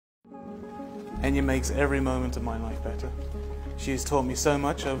Enya makes every moment of my life better. She has taught me so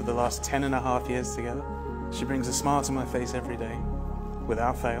much over the last 10.5 years together. She brings a smile to my face every day,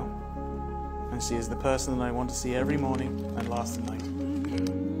 without fail. And she is the person that I want to see every morning and last at night.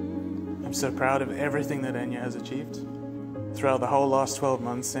 I'm so proud of everything that Enya has achieved. Throughout the whole last 12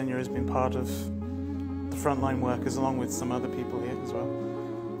 months, Enya has been part of the frontline workers along with some other people here as well.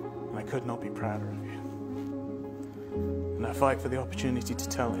 And I could not be prouder of you. And I fight for the opportunity to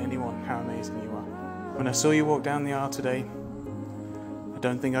tell anyone how amazing you are. When I saw you walk down the aisle today, I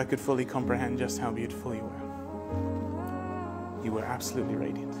don't think I could fully comprehend just how beautiful you were. You were absolutely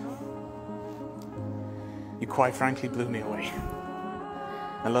radiant. You quite frankly blew me away.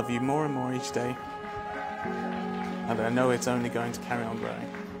 I love you more and more each day, and I know it's only going to carry on growing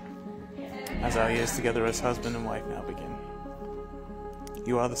as our years together as husband and wife now begin.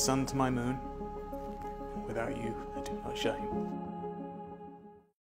 You are the sun to my moon. Without you, I do not shine.